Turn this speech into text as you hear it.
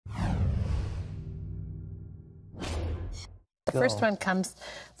The first one comes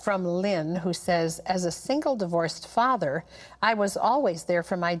from Lynn, who says, as a single divorced father, I was always there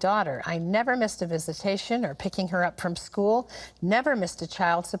for my daughter. I never missed a visitation or picking her up from school, never missed a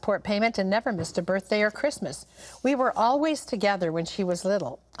child support payment, and never missed a birthday or Christmas. We were always together when she was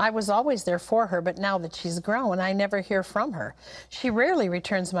little. I was always there for her, but now that she's grown, I never hear from her. She rarely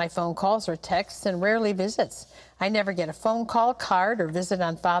returns my phone calls or texts and rarely visits. I never get a phone call, card, or visit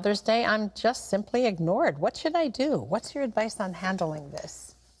on Father's Day. I'm just simply ignored. What should I do? What's your advice on handling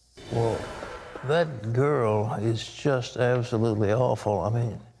this? Well, that girl is just absolutely awful. I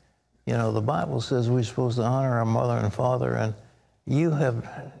mean, you know, the Bible says we're supposed to honor our mother and father, and you have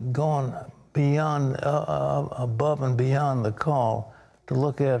gone beyond, above and beyond the call to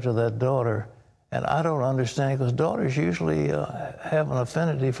look after that daughter. And I don't understand, because daughters usually have an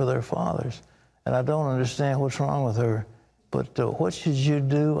affinity for their fathers. And I don't understand what's wrong with her. But what should you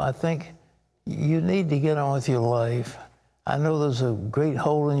do? I think you need to get on with your life. I know there's a great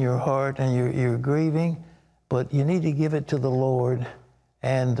hole in your heart and you're grieving, but you need to give it to the Lord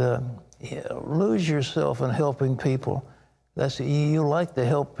and lose yourself in helping people. You like to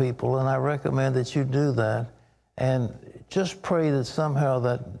help people, and I recommend that you do that. And just pray that somehow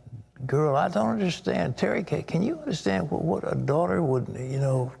that girl, I don't understand. Terry, can you understand what a daughter would, you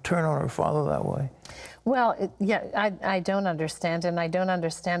know, turn on her father that way? Well, yeah, I don't understand, and I don't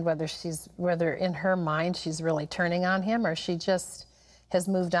understand whether in her mind she's really turning on him, or she just has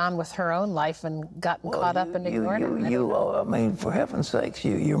moved on with her own life and gotten caught up and ignored him. I mean, for heaven's sakes,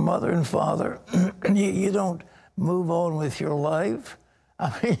 your mother and father, you don't move on with your life.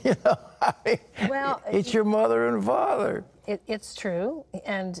 I mean, you know, well, it's your mother and father. It's true,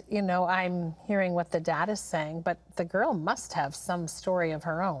 and, you know, I'm hearing what the dad is saying, but the girl must have some story of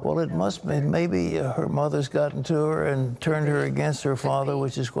her own. Well, it must be. Maybe her mother's gotten to her and turned her against her father,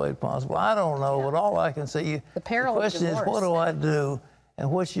 which is quite possible. I don't know, but all I can say, the question is, what do I do? And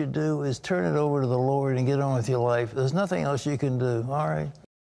what you do is turn it over to the Lord and get on with your life. There's nothing else you can do, all right?